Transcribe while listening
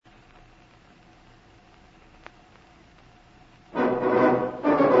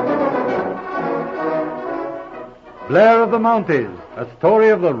Blair of the Mounties, a story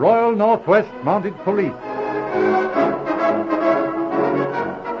of the Royal Northwest Mounted Police.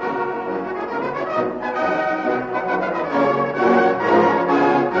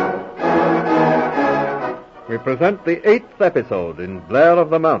 We present the 8th episode in Blair of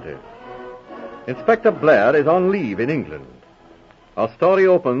the Mounties. Inspector Blair is on leave in England. Our story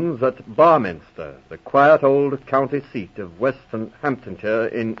opens at Barminster, the quiet old county seat of Western Hamptonshire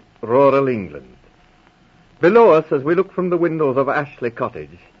in rural England. Below us, as we look from the windows of Ashley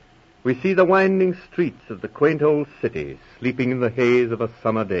Cottage, we see the winding streets of the quaint old city sleeping in the haze of a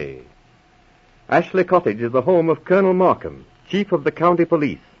summer day. Ashley Cottage is the home of Colonel Markham, chief of the county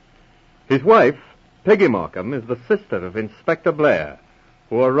police. His wife, Peggy Markham, is the sister of Inspector Blair,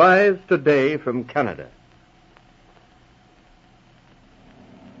 who arrives today from Canada.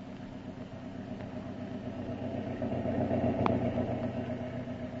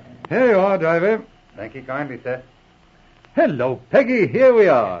 Here you are, driver. Thank you kindly, sir. Hello, Peggy. Here we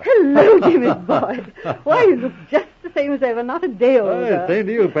are. Hello, Jimmy boy. Why, you look just the same as ever, not a day older. Same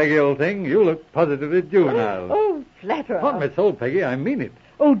to you, Peggy, old thing. You look positively juvenile. Oh, flatterer. On my soul, Peggy, I mean it.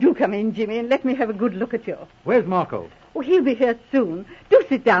 Oh, do come in, Jimmy, and let me have a good look at you. Where's Marco? Oh, he'll be here soon. Do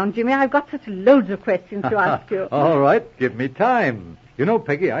sit down, Jimmy. I've got such loads of questions to ask you. All right, give me time. You know,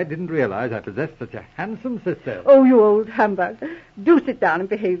 Peggy, I didn't realize I possessed such a handsome sister. Oh, you old humbug. Do sit down and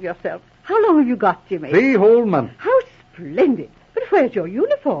behave yourself. How long have you got, Jimmy? 3 whole months. How splendid. But where's your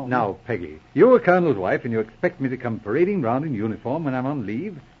uniform? Now, Peggy, you're a colonel's wife and you expect me to come parading round in uniform when I'm on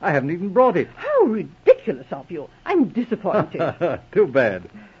leave? I haven't even brought it. How ridiculous of you. I'm disappointed. Too bad.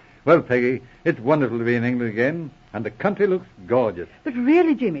 Well, Peggy, it's wonderful to be in England again, and the country looks gorgeous. But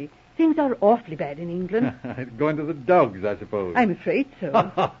really, Jimmy, things are awfully bad in England. It's going to the dogs, I suppose. I'm afraid so.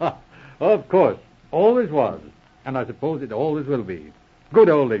 Of course. Always was. And I suppose it always will be. Good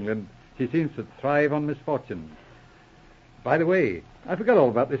old England. She seems to thrive on misfortune. By the way, I forgot all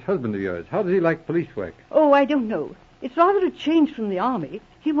about this husband of yours. How does he like police work? Oh, I don't know. It's rather a change from the army.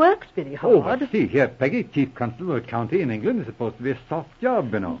 He works very hard. Oh, I see. Here, Peggy, chief constable of a county in England is supposed to be a soft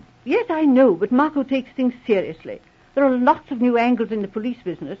job, you know. Yes, I know, but Marco takes things seriously. There are lots of new angles in the police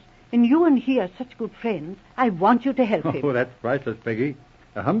business, and you and he are such good friends. I want you to help him. Oh, that's priceless, Peggy.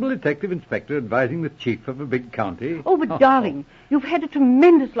 A humble detective inspector advising the chief of a big county. Oh, but darling, you've had a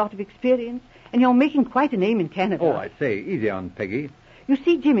tremendous lot of experience, and you're making quite a name in Canada. Oh, I say, easy on Peggy. You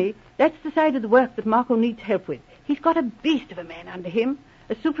see, Jimmy, that's the side of the work that Marco needs help with. He's got a beast of a man under him,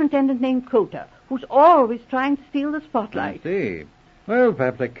 a superintendent named Cota, who's always trying to steal the spotlight. I see. Well,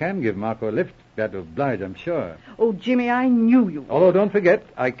 perhaps I can give Marco a lift. That'll oblige, I'm sure. Oh, Jimmy, I knew you would. Although, don't forget,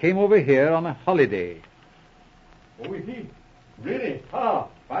 I came over here on a holiday. Oh, is he? Really? Ah,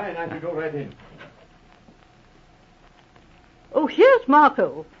 fine. I should go right in. Oh, here's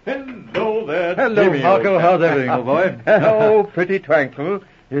Marco. Hello there, Hello, Jimmy. Marco. How's everything, old boy? Oh, pretty tranquil.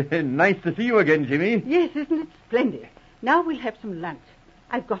 Nice to see you again, Jimmy. Yes, isn't it splendid? Now we'll have some lunch.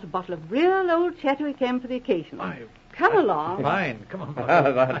 I've got a bottle of real old Chateau Cam for the occasion. Come along. Fine. Come on,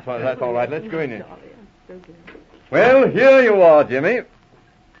 Marco. That's all right. Let's go in. So good. Well, here you are, Jimmy.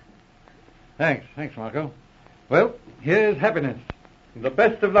 Thanks, Marco. Well, here's happiness. The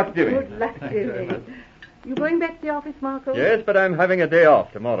best of luck, Jimmy. Good luck, Jimmy. You going back to the office, Marco? Yes, but I'm having a day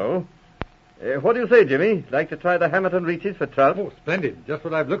off tomorrow. What do you say, Jimmy? Like to try the Hamilton Reaches for trout? Oh, splendid. Just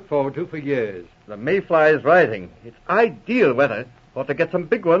what I've looked forward to for years. The mayfly is rising. It's ideal weather. Ought to get some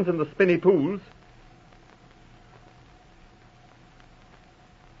big ones in the spinny pools.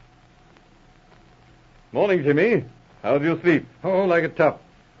 Morning, Jimmy. How do you sleep? Oh, like a top.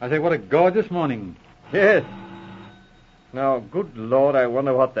 I say, what a gorgeous morning. Yes. Now, good Lord, I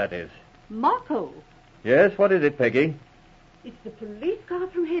wonder what that is. Marco, Yes, what is it, Peggy? it's the police car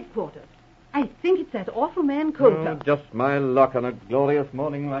from headquarters. I think it's that awful man, Cota. Oh, just my luck on a glorious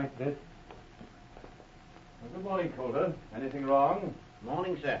morning like this. Well, good morning, Calder. Anything wrong?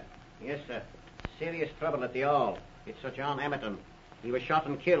 Morning, sir. Yes, sir. Serious trouble at the All. It's Sir John Hamilton. He was shot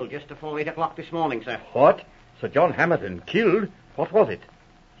and killed just before 8 o'clock this morning, sir. What? Sir John Hamilton killed? What was it?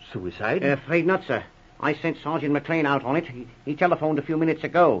 Suicide? Afraid not, sir. I sent Sergeant McLean out on it. He telephoned a few minutes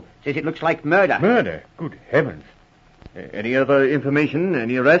ago. Says it looks like murder. Murder? Good heavens. Any other information?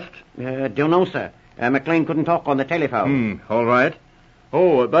 Any arrest? Don't know, sir. McLean couldn't talk on the telephone. All right.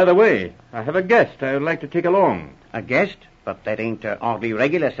 Oh, by the way, I have a guest I would like to take along. A guest? But that ain't hardly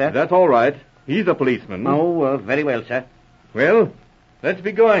regular, sir. That's all right. He's a policeman. Oh, very well, sir. Well, let's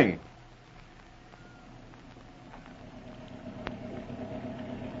be going.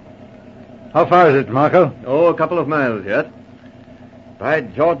 How far is it, Marco? Oh, a couple of miles yet. By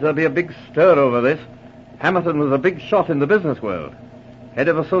George, there'll be a big stir over this. Hamilton was a big shot in the business world. head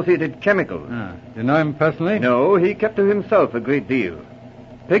of Associated Chemicals. You know him personally? No, he kept to himself a great deal.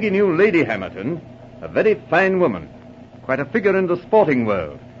 Peggy knew Lady Hamilton, a very fine woman, quite a figure in the sporting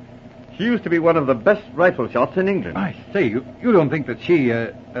world. She used to be one of the best rifle shots in England. I say, you don't think that she,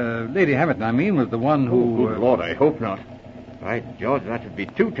 Lady Hamilton, I mean, was the one who... Oh, good Lord, I hope not. By George, that would be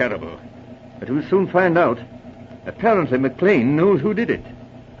too terrible. But we'll soon find out. Apparently, McLean knows who did it.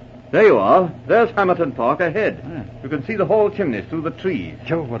 There you are. There's Hamilton Park ahead. You can see the hall chimneys through the trees.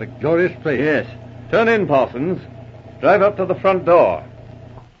 Joe, what a glorious place. Yes. Turn in, Parsons. Drive up to the front door.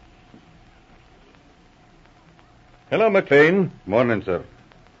 Hello, McLean. Morning, sir.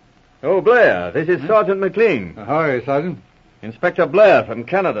 Oh, Blair, this is Sergeant McLean. How are you, Sergeant? Inspector Blair from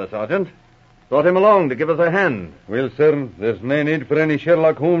Canada, Sergeant. Brought him along to give us a hand. Well, sir, there's no need for any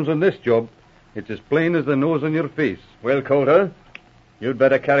Sherlock Holmes on this job. It's as plain as the nose on your face. Well, Coulter, you'd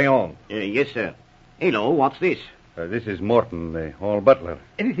better carry on. Yes, sir. Hello, what's this? This is Morton, the hall butler.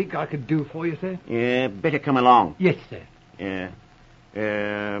 Anything I could do for you, sir? Better come along. Yes, sir.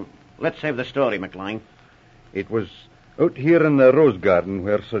 Let's have the story, McLean. It was out here in the rose garden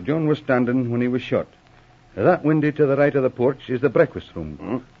where Sir John was standing when he was shot. That window to the right of the porch is the breakfast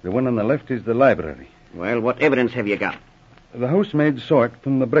room. The one on the left is the library. Well, what evidence have you got? The housemaid saw it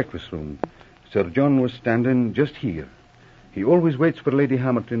from the breakfast room. Sir John was standing just here. He always waits for Lady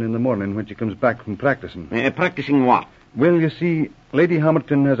Hamilton in the morning when she comes back from practicing. Practicing what? Well, you see, Lady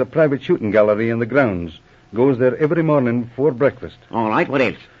Hamilton has a private shooting gallery in the grounds. Goes there every morning before breakfast. All right, what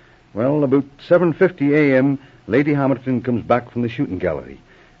else? Well, about 7:50 a.m., Lady Hamilton comes back from the shooting gallery.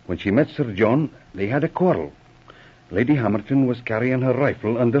 When she met Sir John, they had a quarrel. Lady Hamilton was carrying her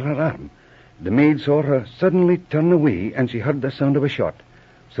rifle under her arm. The maid saw her suddenly turn away, and she heard the sound of a shot.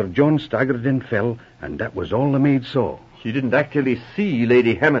 Sir John staggered and fell, and that was all the maid saw. She didn't actually see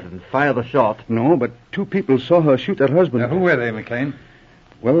Lady Hamilton fire the shot. No, but two people saw her shoot her husband. Now, who were they, McLean?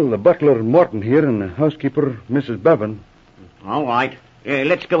 Well, the butler, Morton, here, and the housekeeper, Mrs. Bevan. All right.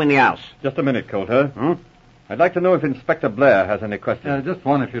 Let's go in the house. Just a minute, Coulter. I'd like to know if Inspector Blair has any questions. Just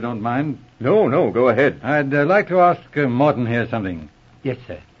one, if you don't mind. No, go ahead. I'd like to ask Morton here something. Yes,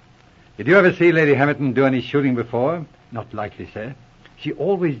 sir. Did you ever see Lady Hamilton do any shooting before? Not likely, sir. She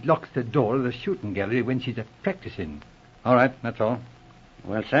always locks the door of the shooting gallery when she's practicing. All right, that's all.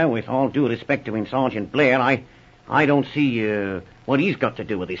 Well, sir, with all due respect to Sergeant Blair, I don't see what he's got to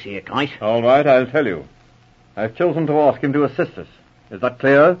do with this here case. All right, I'll tell you. I've chosen to ask him to assist us. Is that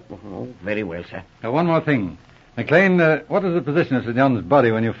clear? Oh, very well, sir. One more thing. McLean, what was the position of Sir John's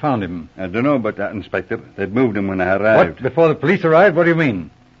body when you found him? I don't know about that, Inspector. They'd moved him when I arrived. What? Before the police arrived? What do you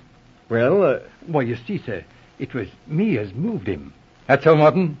mean? Well, Well, you see, sir, it was me as moved him. That's so,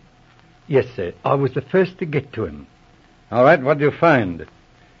 Morton? Yes, sir. I was the first to get to him. All right, what did you find?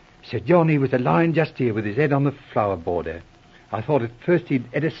 Sir John, he was lying just here with his head on the flower border. I thought at first he'd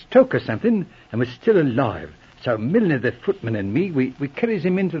had a stroke or something and was still alive. So Milner, the footman, and me, we carries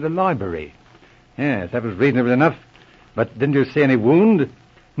him into the library. Yes, that was reasonable enough. But didn't you see any wound?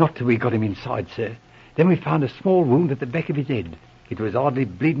 Not till we got him inside, sir. Then we found a small wound at the back of his head. It was hardly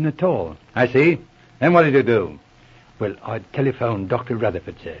bleeding at all. I see. Then what did you do? Well, I telephoned Dr.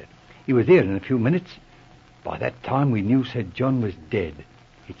 Rutherford, sir. He was here in a few minutes. By that time, we knew Sir John was dead.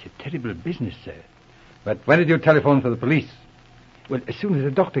 It's a terrible business, sir. But when did you telephone for the police? Well, as soon as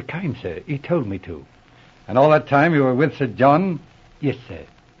the doctor came, sir, he told me to. And all that time you were with Sir John? Yes, sir.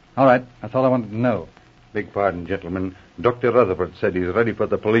 All right, that's all I wanted to know. Beg pardon, gentlemen. Dr. Rutherford said he's ready for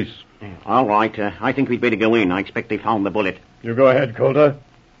the police. All right, I think we'd better go in. I expect they found the bullet. You go ahead, Coulter.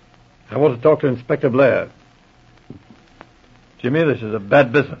 I want to talk to Inspector Blair. Jimmy, this is a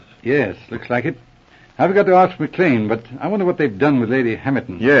bad business. Yes, looks like it. I've got to ask McLean, but I wonder what they've done with Lady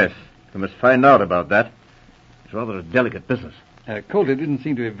Hamilton. Yes, we must find out about that. It's rather a delicate business. Coulter didn't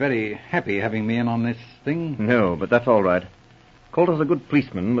seem to be very happy having me in on this thing. No, but that's all right. Coulter's a good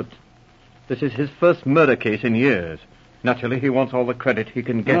policeman, but this is his first murder case in years. Naturally, he wants all the credit he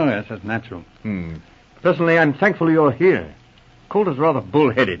can get. Oh, yes, that's natural. Personally, I'm thankful you're here. Coulter's rather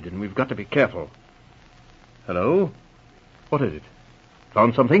bull-headed, and we've got to be careful. Hello? What is it?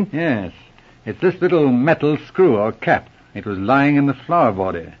 Found something? Yes. It's this little metal screw or cap. It was lying in the flower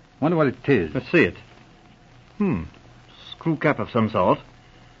border. Wonder what it is. Let's see it. Screw cap of some sort.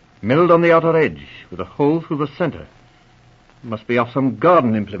 Milled on the outer edge, with a hole through the center. Must be off some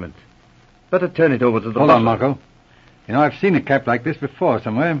garden implement. Better turn it over to the Hold on, bottle. Marco. You know, I've seen a cap like this before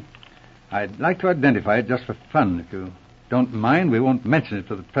somewhere. I'd like to identify it just for fun. If you don't mind, we won't mention it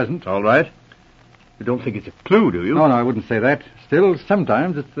for the present. All right. You don't think it's a clue, do you? No, I wouldn't say that. Still,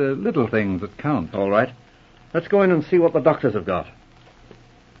 sometimes it's the little things that count. All right. Let's go in and see what the doctors have got.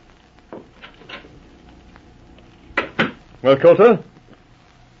 Well, Coulter,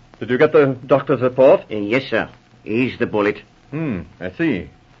 Did you get the doctor's report? Yes, sir. Here's the bullet. I see.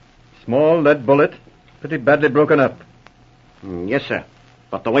 Small lead bullet, pretty badly broken up. Yes, sir.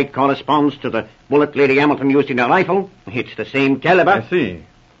 But the weight corresponds to the bullet Lady Hamilton used in her rifle. It's the same caliber. I see.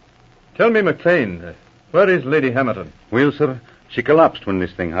 Tell me, McLean, where is Lady Hamilton? Well, sir, she collapsed when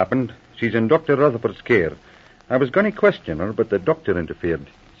this thing happened. She's in Dr. Rutherford's care. I was going to question her, but the doctor interfered.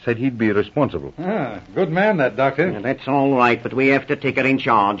 Said he'd be responsible. Good man, that doctor. That's all right, but we have to take her in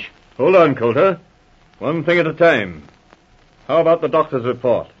charge. Hold on, Coulter. One thing at a time. How about the doctor's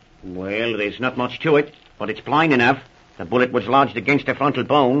report? Well, there's not much to it, but it's plain enough. The bullet was lodged against the frontal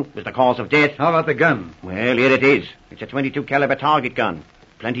bone, was the cause of death. How about the gun? Well, here it is. It's a .22 caliber target gun.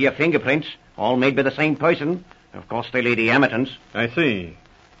 Plenty of fingerprints, all made by the same person. Of course, they're Lady Hamilton's. I see.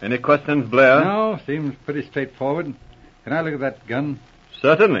 Any questions, Blair? No, seems pretty straightforward. Can I look at that gun?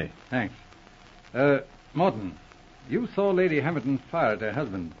 Certainly. Thanks. Morton, you saw Lady Hamilton fire at her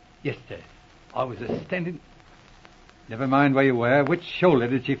husband. Yes, sir. I was standing... Never mind where you were. Which shoulder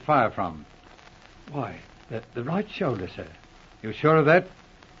did she fire from? Why, the right shoulder, sir. You sure of that?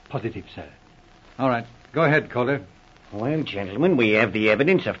 Positive, sir. All right. Go ahead, Calder. Well, gentlemen, we have the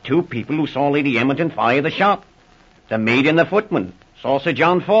evidence of two people who saw Lady Hamilton fire the shot. The maid and the footman saw Sir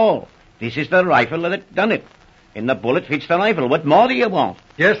John fall. This is the rifle that done it. And the bullet fits the rifle. What more do you want?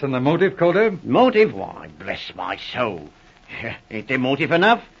 Yes, and the motive, Calder? Motive? Why, bless my soul. Ain't there motive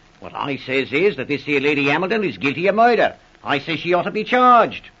enough? What I says is that this here Lady Hamilton is guilty of murder. I say she ought to be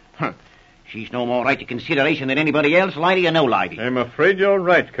charged. She's no more right to consideration than anybody else, lady or no lady. I'm afraid you're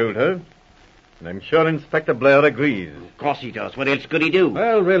right, Coulter. And I'm sure Inspector Blair agrees. Of course he does. What else could he do?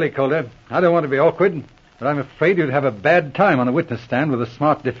 Well, really, Calder, I don't want to be awkward, but I'm afraid you'd have a bad time on a witness stand with a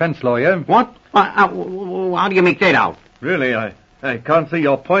smart defense lawyer. What? How do you make that out? Really, I can't see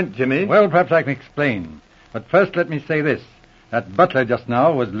your point, Jimmy. Well, perhaps I can explain. But first let me say this. That butler just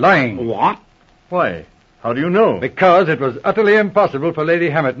now was lying. What? Why? How do you know? Because it was utterly impossible for Lady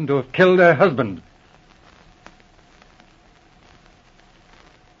Hamilton to have killed her husband.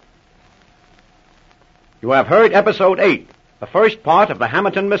 You have heard Episode 8, the first part of the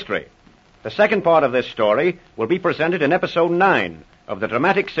Hamilton mystery. The second part of this story will be presented in Episode 9 of the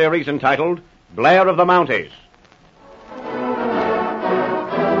dramatic series entitled Blair of the Mounties.